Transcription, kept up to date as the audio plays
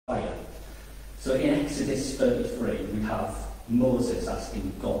So in Exodus 33, we have Moses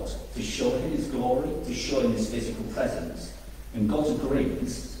asking God to show him his glory, to show him his physical presence. And God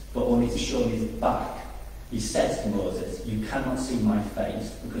agrees, but only to show him his back. He says to Moses, "You cannot see my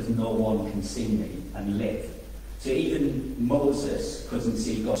face because no one can see me and live." So even Moses couldn't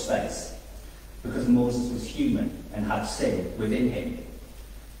see God's face because Moses was human and had sin within him.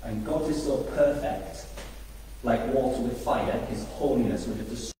 And God is so perfect, like water with fire, his holiness would have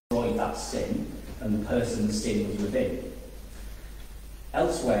destroyed that sin and the person's sin was within.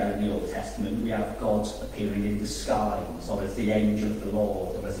 Elsewhere in the Old Testament, we have God appearing in the skies, or as the angel of the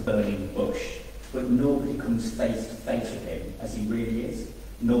Lord, or as a burning bush. But nobody comes face to face with him as he really is.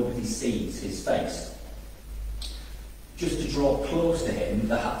 Nobody sees his face. Just to draw close to him,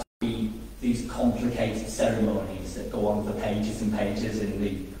 there have to be these complicated ceremonies that go on for pages and pages in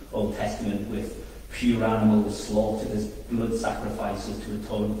the Old Testament, with pure animals slaughtered as blood sacrifices to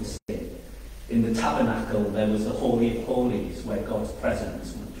atone for sin. In the tabernacle, there was the Holy of Holies, where God's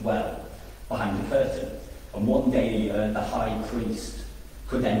presence would dwell behind the curtain. And one day a year, the high priest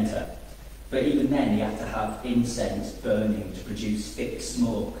could enter. But even then, he had to have incense burning to produce thick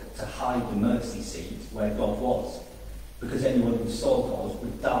smoke to hide the mercy seat where God was, because anyone who saw God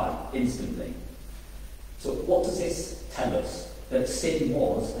would die instantly. So what does this tell us? That sin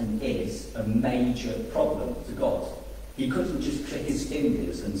was and is a major problem to God. He couldn't just click his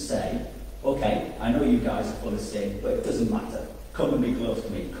fingers and say, "Okay, I know you guys are full of sin, but it doesn't matter. Come and be close to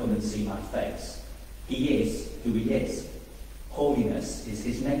me, come and see my face." He is who he is. Holiness is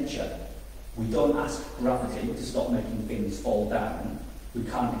his nature. We don't ask gravity to stop making things fall down. We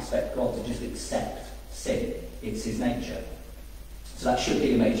can't expect God to just accept sin. It's his nature. So that should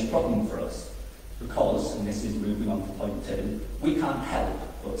be a major problem for us. Because, and this is moving on to point 2, we can't help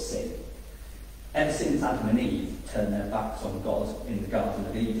but sin. Ever since Adam and Eve turned their backs on God in the Garden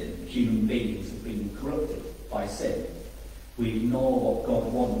of Eden, human beings have been corrupted by sin. We ignore what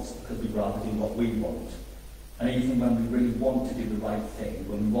God wants because we'd rather do what we want. And even when we really want to do the right thing,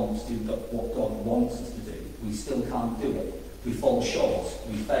 when we want to do what God wants us to do, we still can't do it. We fall short,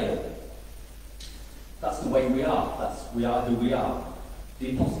 we fail. That's the way we are. We are who we are.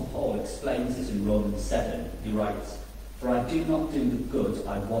 The Apostle Paul explains this in Romans 7. He writes, "For I do not do the good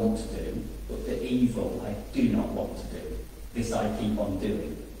I want to do, but the evil I do not want to do. This I keep on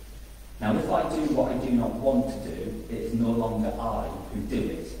doing. Now if I do what I do not want to do, it is no longer I who do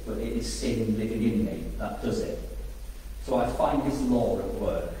it, but it is sin living in me that does it. So I find this law at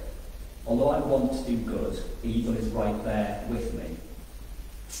work. Although I want to do good, evil is right there with me."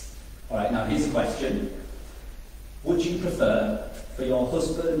 Alright, now here's a question. Would you prefer for your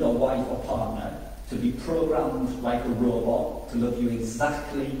husband or wife or partner to be programmed like a robot to love you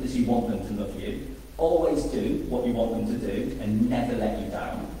exactly as you want them to love you, always do what you want them to do and never let you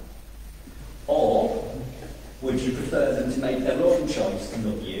down? Or would you prefer them to make their own choice to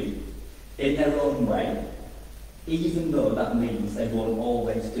love you in their own way, even though that means they won't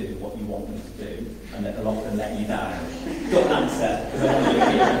always do what you want them to do and that they'll often let you down? Don't answer, because I want you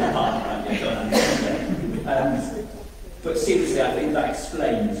to hear your partner. Don't answer. But seriously, I think that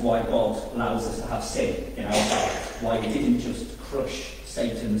explains why God allows us to have sin in our hearts, why he didn't just crush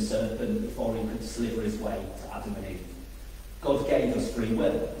Satan the serpent before he could slither his way to Adam and Eve. God gave us free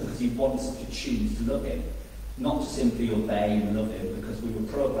will because he wants us to choose to love him, not to simply obey and love him because we were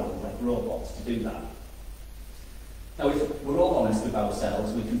programmed like robots to do that. Now, if we're all honest with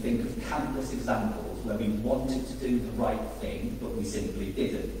ourselves, we can think of countless examples where we wanted to do the right thing, but we simply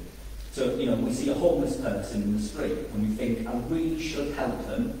didn't. So, we see a homeless person in the street and we think, I really should help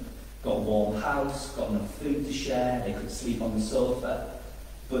them. Got a warm house, got enough food to share, they could sleep on the sofa.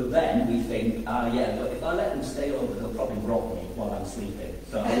 But then we think, but if I let them stay over, they'll probably rob me while I'm sleeping,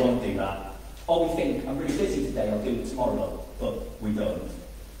 so I won't do that. Or we think, I'm really busy today, I'll do it tomorrow, but we don't.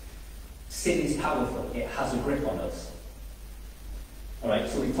 Sin is powerful, it has a grip on us. Alright,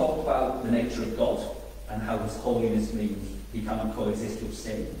 so we talked about the nature of God and how his holiness means he cannot coexist with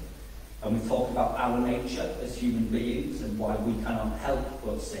sin. And we talked about our nature as human beings and why we cannot help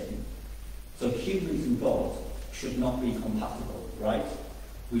but sin. So humans and God should not be compatible, right?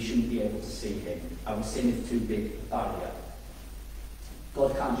 We shouldn't be able to see him. Our sin is too big a barrier.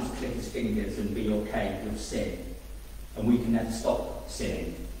 God can't just click his fingers and be okay with sin. And we can never stop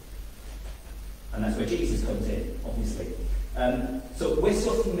sinning. And that's where Jesus comes in, obviously. So we're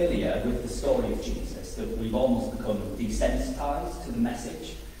so familiar with the story of Jesus that we've almost become desensitized to the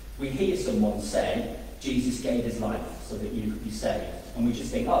message. We hear someone say, Jesus gave his life so that you could be saved. And we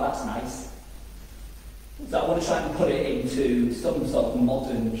just think, oh, that's nice. So I want to try and put it into some sort of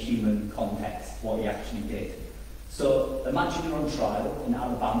modern human context, what he actually did. So imagine you're on trial in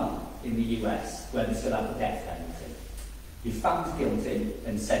Alabama in the US where they still have the death penalty. You're found guilty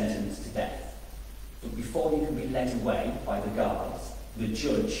and sentenced to death. But before you can be led away by the guards, the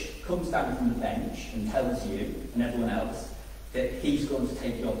judge comes down from the bench and tells you and everyone else that he's going to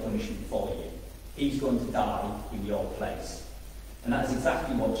take your punishment for you. He's going to die in your place. And that is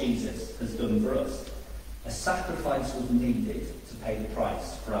exactly what Jesus has done for us. A sacrifice was needed to pay the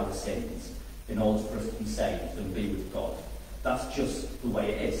price for our sins in order for us to be saved and be with God. That's just the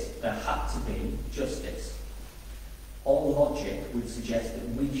way it is. There had to be justice. All logic would suggest that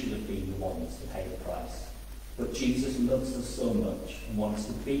we should have been the ones to pay the price. But Jesus loves us so much and wants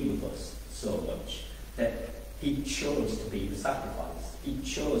to be with us so much that he chose to be the sacrifice. He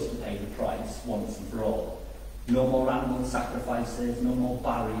chose to pay the price once and for all. No more animal sacrifices, no more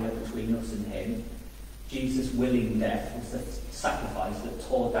barrier between us and him. Jesus' willing death was the sacrifice that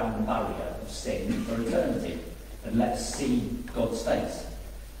tore down the barrier of sin for eternity and let us see God's face.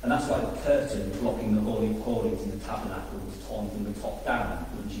 And that's why the curtain blocking the Holy of Holies in the tabernacle was torn from the top down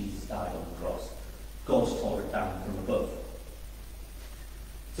when Jesus died on the cross. God tore it down from above.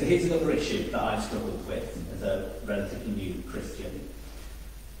 So here's another issue that I've struggled with as a relatively new Christian.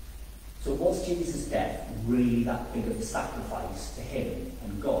 So was Jesus' death really that big of a sacrifice to him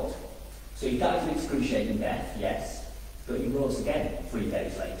and God? So he died an excruciating death, yes, but he rose again 3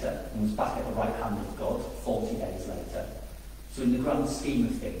 days later and was back at the right hand of God 40 days later. So in the grand scheme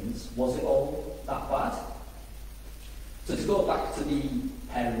of things, was it all that bad? So to go back to the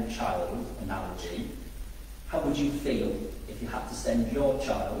parent-child analogy, how would you feel if you had to send your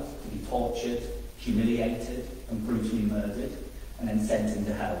child to be tortured, humiliated and brutally murdered and then sent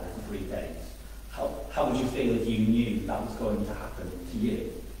into hell for 3 days? How would you feel if you knew that was going to happen to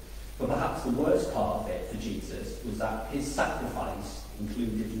you? But perhaps the worst part of it for Jesus was that his sacrifice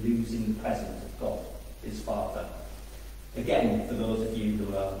included losing the presence of God, his Father. Again, for those of you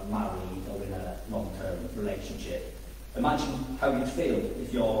who are married or in a long-term relationship, imagine how you'd feel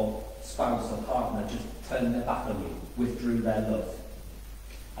if your spouse or partner just turned their back on you, withdrew their love.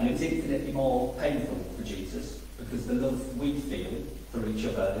 And it was infinitely more painful for Jesus because the love we feel for each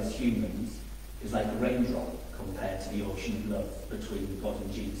other as humans is like a raindrop compared to the ocean of love between God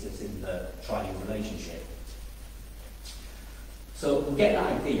and Jesus in the triune relationship. So we get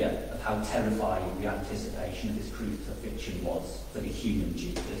an idea of how terrifying the anticipation of his crucifixion was for the human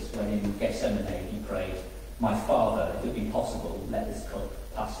Jesus when in Gethsemane he prayed, "My Father, if it be possible, let this cup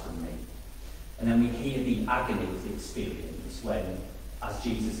pass from me." And then we hear the agony of the experience when, as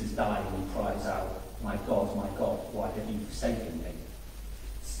Jesus is dying, he cries out, my God, why have you forsaken me?"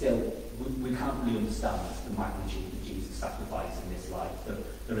 Still, we can't really understand the magnitude of Jesus' sacrifice in this life.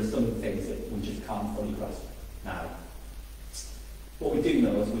 There are some things that we just can't fully grasp now. What we do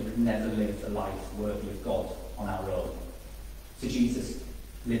know is we could never live a life worthy of God on our own. So Jesus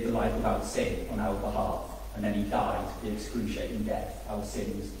lived a life without sin on our behalf, and then he died the excruciating death our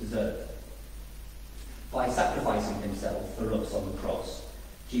sins deserved. By sacrificing himself for us on the cross,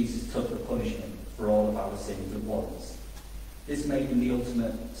 Jesus took the punishment for all of our sins at once. This made him the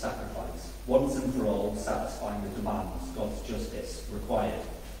ultimate sacrifice, once and for all satisfying the demands God's justice required.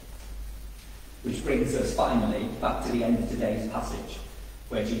 Which brings us finally back to the end of today's passage,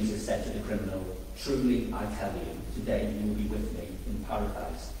 where Jesus said to the criminal, "Truly I tell you, today you will be with me in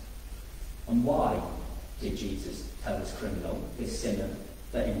paradise." And why did Jesus tell this criminal, this sinner,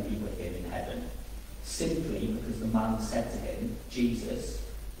 that he would be with him in heaven? Simply because the man said to him, "Jesus,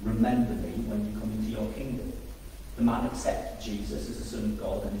 remember me when you come into your kingdom." The man accepted Jesus as the Son of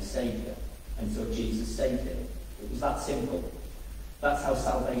God and his Saviour, and so Jesus saved him. It was that simple. That's how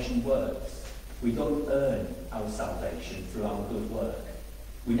salvation works. We don't earn our salvation through our good work.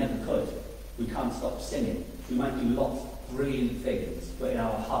 We never could. We can't stop sinning. We might do lots of brilliant things, but in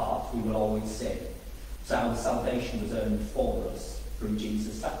our heart we will always sin. So our salvation was earned for us through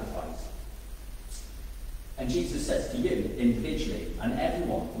Jesus' sacrifice. And Jesus says to you, individually, and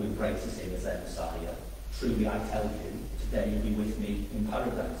everyone who embraces him as their Messiah, "Truly I tell you, today you'll be with me in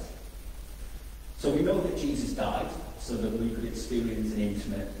paradise." So we know that Jesus died so that we could experience an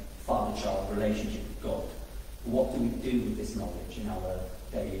intimate father-child relationship with God. But what do we do with this knowledge in our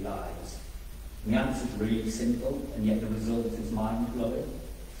daily lives? And the answer is really simple, and yet the result is mind-blowing.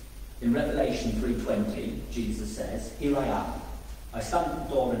 In Revelation 3:20, Jesus says, "Here I am. I stand at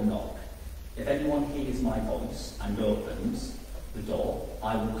the door and knock. If anyone hears my voice and opens the door,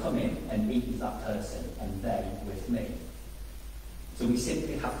 I will come in and eat with that person and they with me." So we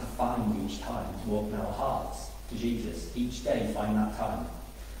simply have to find each time to open our hearts to Jesus. Each day find that time.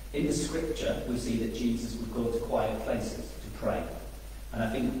 In the scripture, we see that Jesus would go to quiet places to pray. And I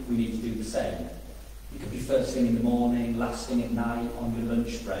think we need to do the same. It could be first thing in the morning, last thing at night, on your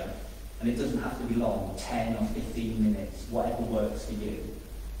lunch break. And it doesn't have to be long, 10 or 15 minutes, whatever works for you.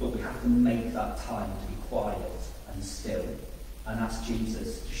 But we have to make that time to be quiet and still and ask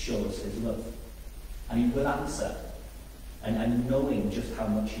Jesus to show us his love. And he will answer. And knowing just how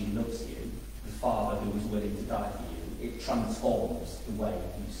much he loves you, the Father who is willing to die for you, it transforms the way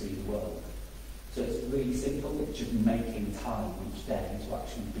you see the world. So it's really simple. It's just making time each day to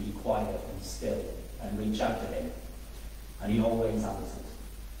actually be quiet and still and reach out to him. And he always answers.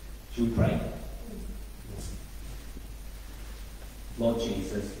 Should we pray? Lord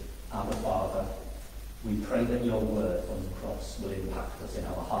Jesus, Abba Father, we pray that your word on the cross will impact us in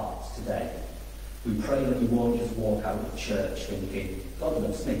our hearts today. We pray that we won't just walk out of church thinking, God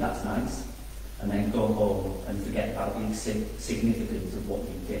loves me, that's nice, and then go home and forget about the significance of what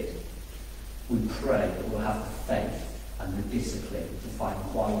you did. We pray that we'll have the faith and the discipline to find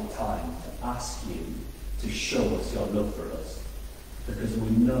quiet time to ask you to show us your love for us. Because we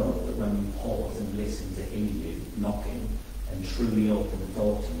know that when we pause and listen to hear you knocking and truly open the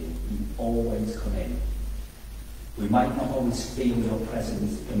door to you, you always come in. We might not always feel your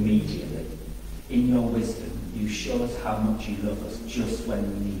presence immediately. In your wisdom, you show us how much you love us just when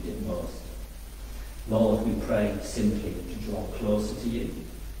we need it most. Lord, we pray simply to draw closer to you,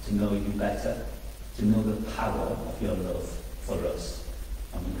 to know you better, to know the power of your love for us.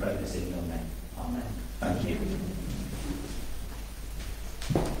 And we pray this in your name. Amen. Thank you.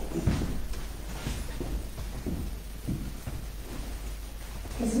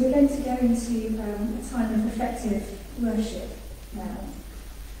 Okay, so we're going to go into a time of reflective worship now.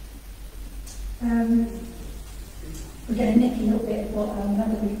 We're going to nick a little bit of what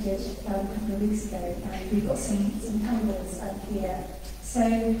another group did a couple of weeks ago, and we've got some candles here. So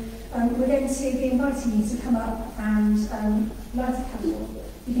we're going to be inviting you to come up and light a candle.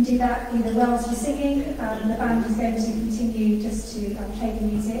 You can do that either whilst we're singing, the band is going to continue just to play the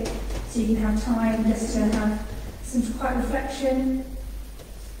music, so you can have time just to have some quiet reflection.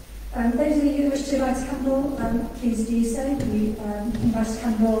 Those of you who wish to light a candle, please do so. You can light a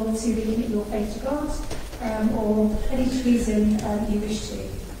candle to commit your faith to God, or any reason you wish to.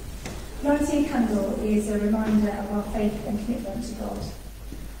 Lighting a candle is a reminder of our faith and commitment to God.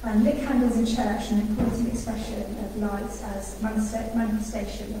 And lit candles in church are an important expression of light as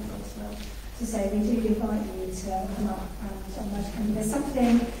manifestation of God's will. So say we do invite you to come up and light a candle. There's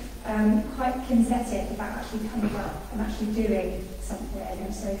something quite kinesthetic about actually coming up and actually doing something.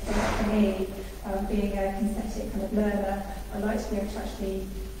 And so for me, being a kinesthetic kind of learner, I like to be able to actually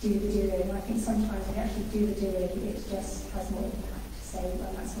do the doing. And I think sometimes when you actually do the doing, it just has more impact. So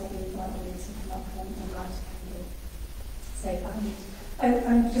that's why we invite you to come up and light a candle. So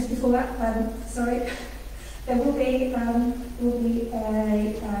just before that, sorry, there will be a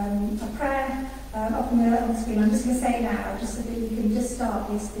prayer up on the screen. I'm just going to say it now, just so that you can just start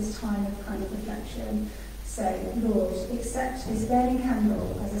this time of kind of reflection. So, Lord, accept this burning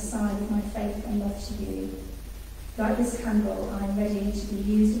candle as a sign of my faith and love to you. Like this candle, I am ready to be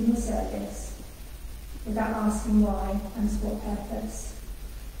used in your service, without asking why and to what purpose.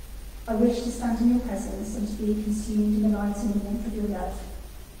 I wish to stand in your presence and to be consumed in the light and warmth of your love.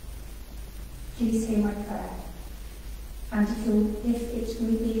 Please hear my prayer, and if it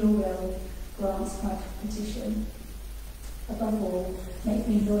will be your will, grant my petition. Above all, make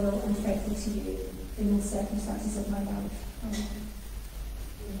me loyal and faithful to you in all circumstances of my life. Amen.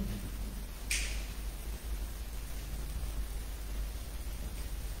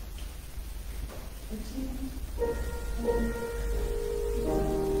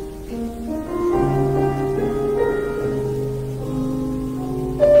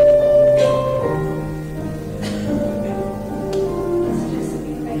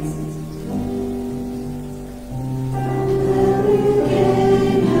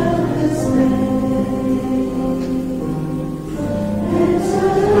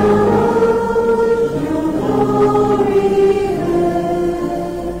 Oh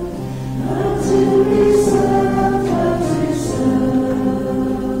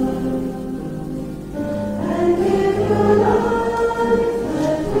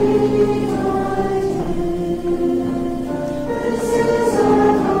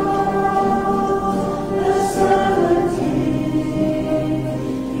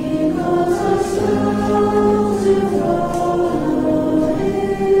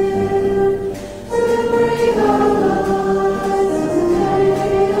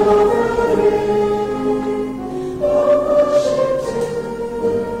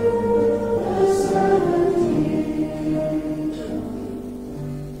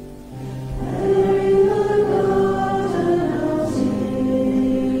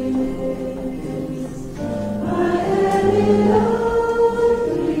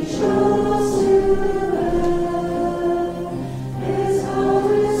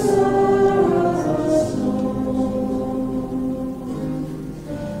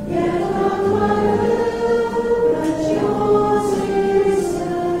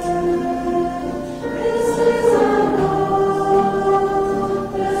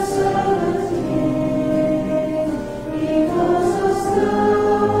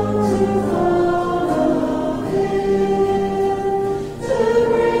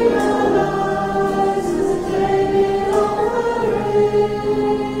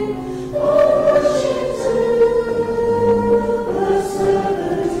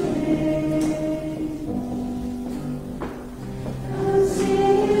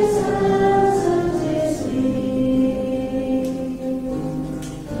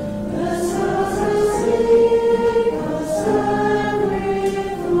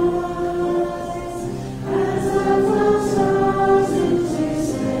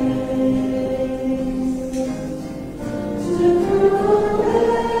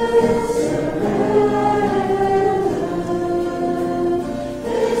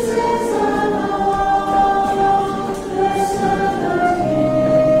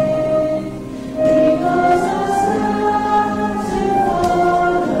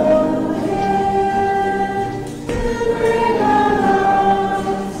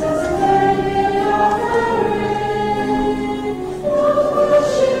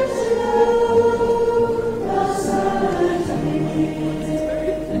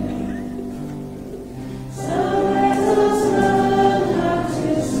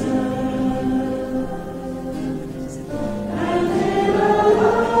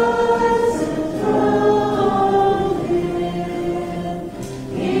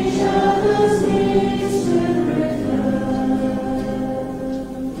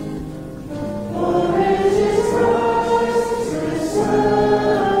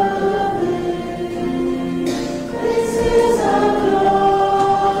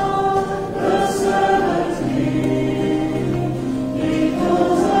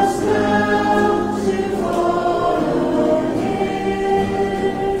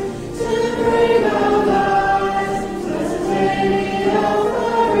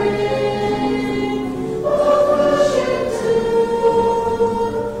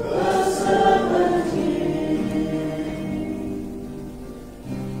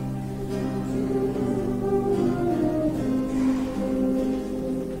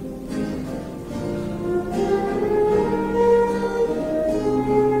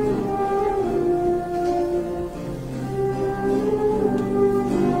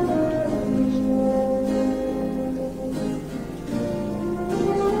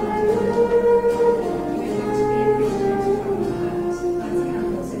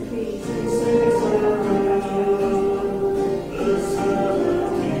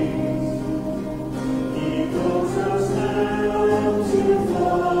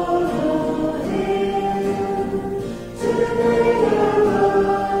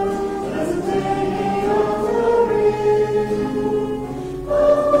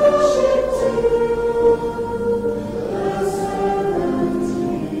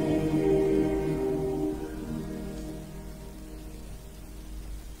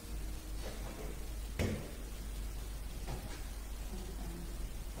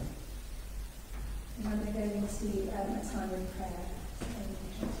to a time of prayer.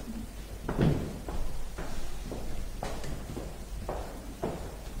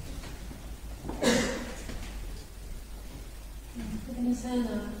 We're going to turn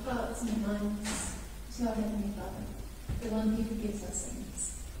our hearts and minds to our Heavenly Father, the one who forgives our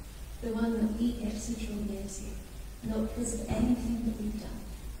sins, the one that we get to draw near to, not because of anything that we've done,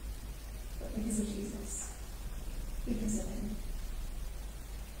 but because of Jesus, because of him.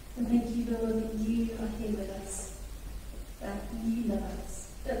 And thank you, Lord, that you are here with us, that you love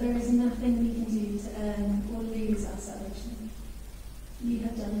us, that there is nothing we can do to earn or lose our salvation. You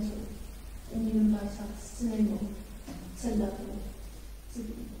have done it all, and you invite us to know more, to love more, to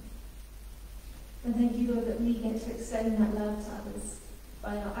be more. And thank you, Lord, that we get to extend that love to others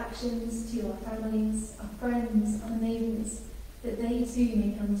by our actions, to our families, our friends, our neighbours, that they too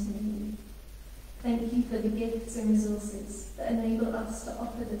may come to know you. Thank you for the gifts and resources that enable us to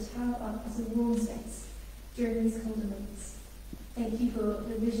offer the tower up as a warm space during these colder months. Thank you for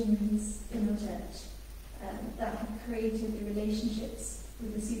the visionaries in our church that have created the relationships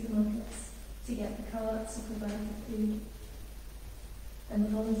with the supermarkets to get the carts to provide the food and the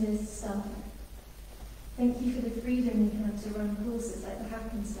volunteers to staff it. Thank you for the freedom we have to run courses like the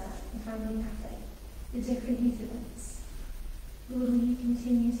Happens Lab, the Family Cafe, the different youth events. Lord, will you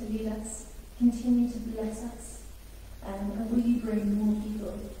continue to lead us? Continue to bless us, and will you bring more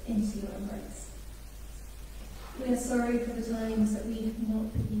people into your embrace? We are sorry for the times that we have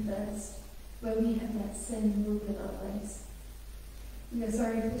not put you first, where we have let sin rule in our lives. We are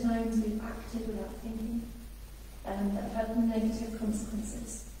sorry for the times we've acted without thinking, that have had negative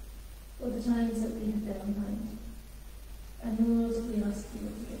consequences, or the times that we have been unkind. And Lord, we ask for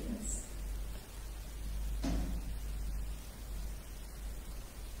your forgiveness.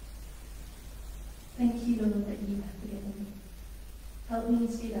 Thank you, Lord, that you have forgiven me. Help me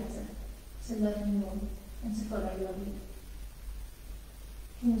to be better, to love you more, and to follow your lead.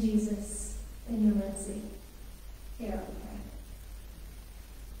 King Jesus, in your mercy, hear our prayer.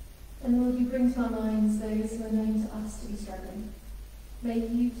 And Lord, you bring to our minds those who are known to us to be struggling. May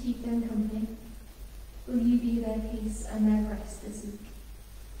you keep them company. Will you be their peace and their rest this week?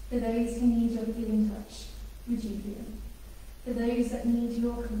 For those who need your healing touch, would you heal? For those that need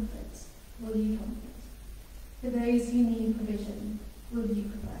your comfort, will you comfort? For those who need provision, will you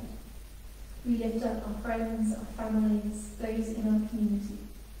provide? We lift up our friends, our families, those in our community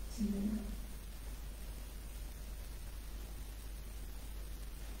to you now.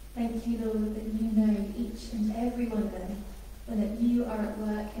 Thank you, Lord, that you know each and every one of them, and that you are at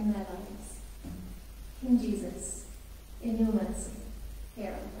work in their lives. King Jesus, in your mercy,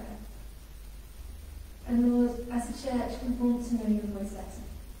 hear our prayer. And Lord, as a church, we want to know your voice better.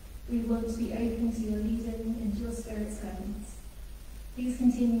 We want to be open to your leading and your Spirit's guidance. Please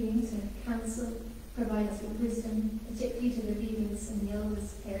continue to counsel, provide us with wisdom, particularly to the leaders and the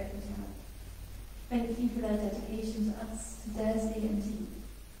elders here at the tower. Thank you for their dedication to us, to Dursley and to you.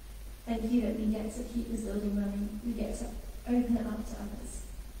 Thank you that we get to keep this building running. We get to open it up to others.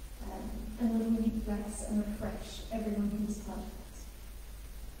 And Lord, will you bless and refresh everyone who's part of it.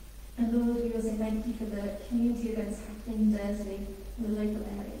 And Lord, we also thank you for the community events happening in Dursley and the local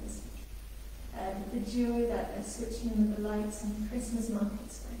area this week. The joy that they're switching on the lights and Christmas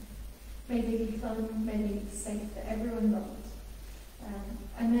markets bring. May they be fun, may they be safe for everyone involved.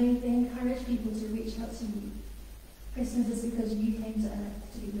 And may they encourage people to reach out to you. Christmas is because you came to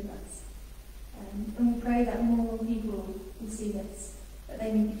earth to be with us. And we pray that more people will see this, that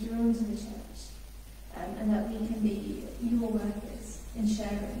they may be drawn to the church, and that we can be your workers in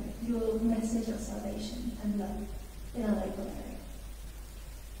sharing your message of salvation and love in our local area.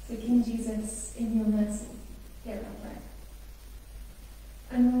 So King Jesus, in your mercy, hear our prayer.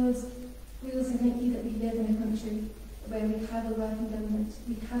 And Lord, we also thank you that we live in a country where we have a working government,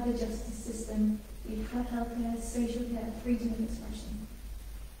 we have a justice system, we have healthcare, social care, freedom of expression.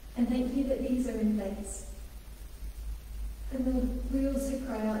 And thank you that these are in place. And Lord, we also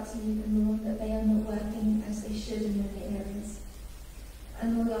cry out to you, and Lord, that they are not working as they should in many areas.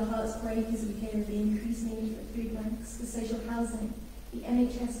 And Lord, our hearts break as we hear of the increased need for food banks, for social housing, the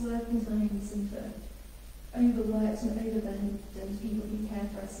NHS working times, and for overworked and overburdened people who care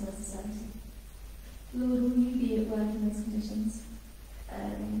for us in our society. Lord, will you be at work in those conditions?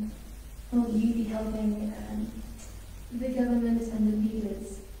 Will you be helping the government and the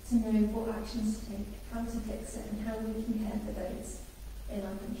leaders to know what actions to take, how to fix it, and how we can care for those in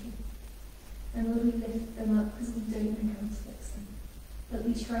our country? And Lord, we lift them up because we don't know how to fix them. But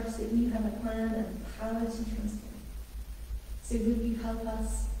we trust that you have a plan and the power to transform. So will you help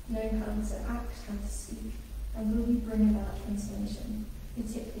us know how to act, how to speak, and will you bring about transformation,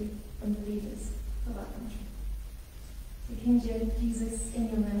 particularly from the leaders of our country? So King Jesus, in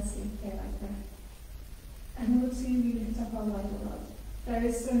your mercy, hear our prayer. And Lord, too, we lift up our wider world. There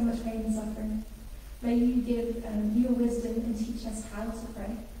is so much pain and suffering. May you give your wisdom and teach us how to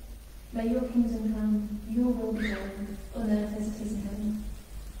pray. May your kingdom come, your will be done, on earth as it is in heaven.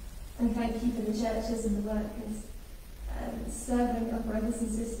 And thank you for the churches and the workers serving our brothers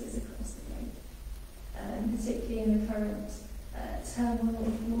and sisters across the globe, particularly in the current turmoil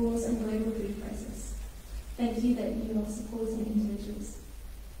of wars and global food crisis. Thank you that you are supporting individuals.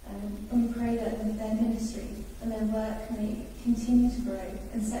 And we pray that their ministry and their work may continue to grow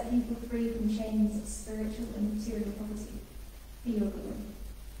and set people free from chains of spiritual and material poverty for your glory.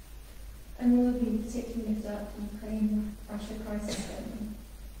 And Lord, we particularly lift up the Ukraine-Russia crisis going on.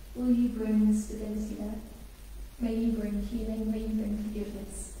 Will you bring stability there? May you bring healing, may you bring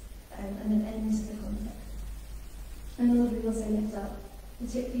forgiveness, and an end to the conflict. And Lord, we also lift up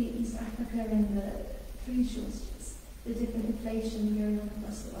particularly East Africa and the food shortages, the different inflation going on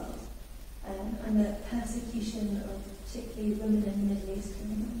across the world, and the persecution of particularly women in the Middle East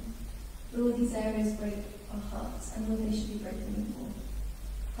going on. Lord, these areas break our hearts, and Lord, they should be broken even more.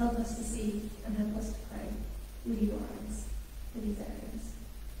 Help us to see and help us to pray with your eyes for these areas.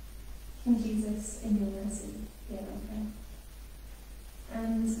 King Jesus, in your mercy, hear our prayer.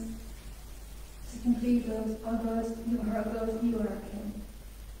 And to conclude, Lord, our God, you are our God, you are our King.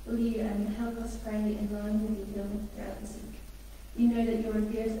 Will you help us pray in line with your will throughout this week? You know that you're a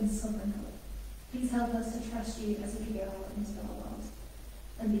good and sovereign help. Please help us to trust you as we go out into our world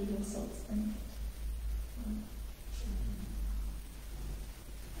and be your salt and light. Amen.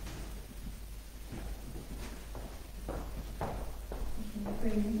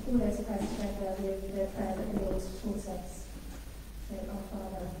 Bring all those prayers together with the prayer that the Lord taught us. So, our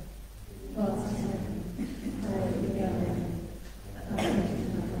Father, God in heaven, hallowed be thy name. Thy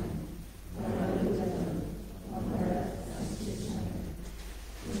kingdom come, thy will be done, on earth as it is in heaven.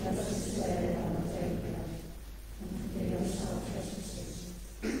 Give us this day our daily bread, and forgive us our trespasses,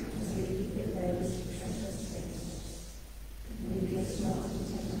 as we forgive those who trespass against us. And lead us not into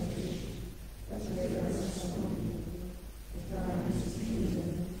temptation, but deliver us from evil. For thine is the kingdom,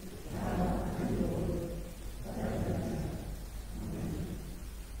 power, and glory, forever. Amen.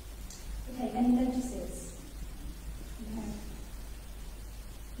 Okay, any notices? Okay.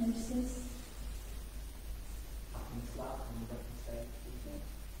 Notices?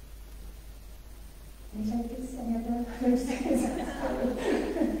 Any takers? Any other notices?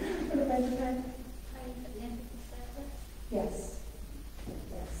 What about you, Pam? Yes.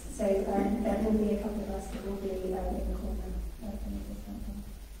 Yes. So there will be a couple of us that will be in the corner.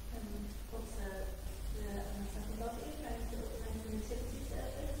 Also, the second body tries to organise a nativity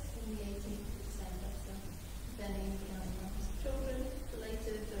service on the 18th of December. So, if any children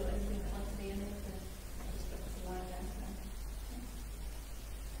related or anything that want to be in it, then I'll just drop us a line down there.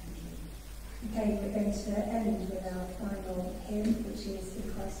 Okay, we're going to end with our final hymn, which is In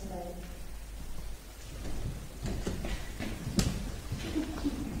Christ Alone.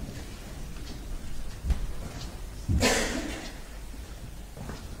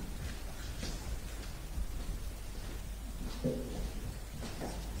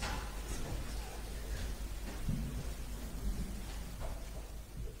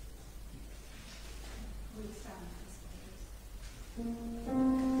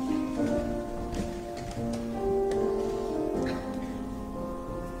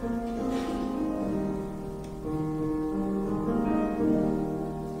 Thank you.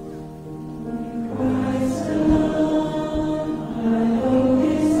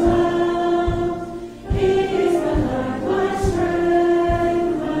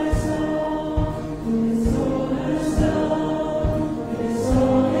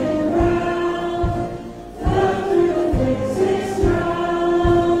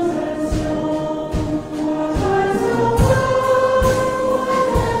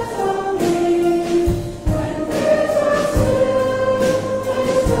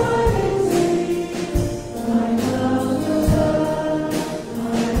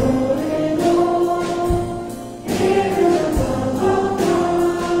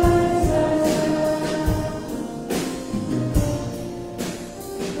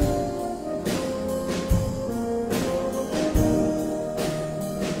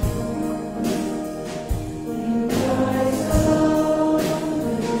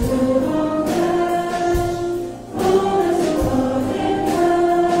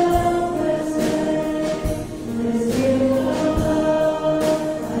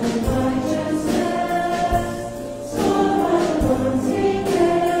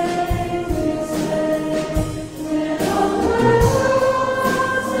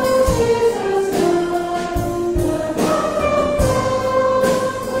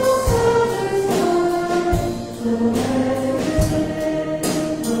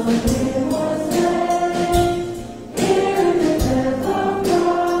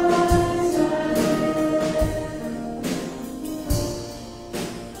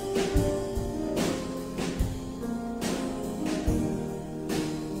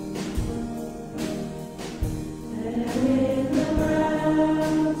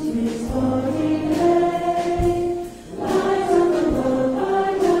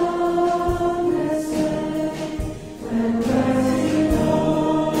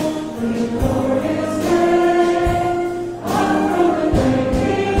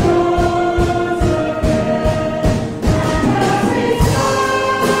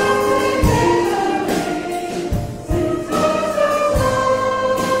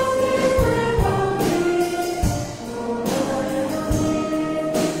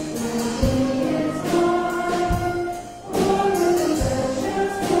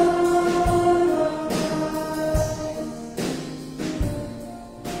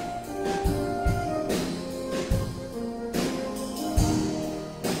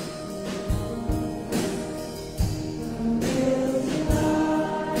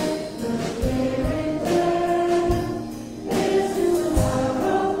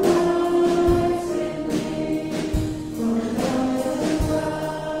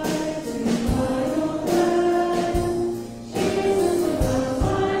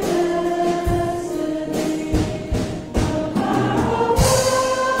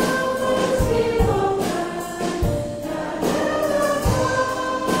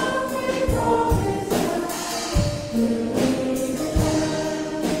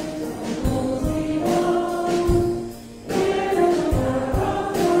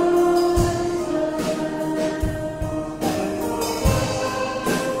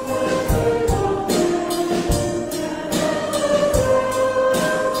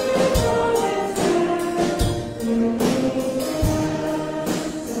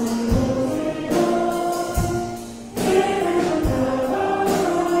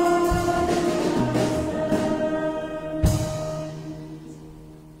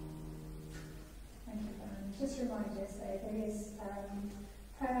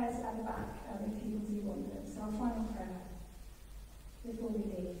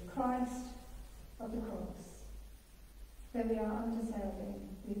 Christ of the cross. Though we are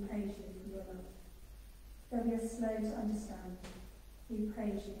undeserving, we praise you for your love. Though we are slow to understand, we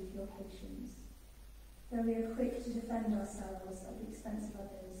praise you for your patience. Though we are quick to defend ourselves at the expense of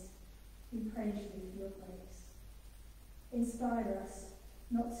others, we praise you for your grace. Inspire us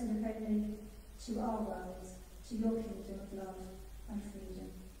not to live only to our world, to your kingdom of love and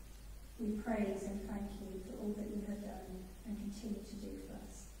freedom. We praise and thank you for all that you have done and continue to do for us.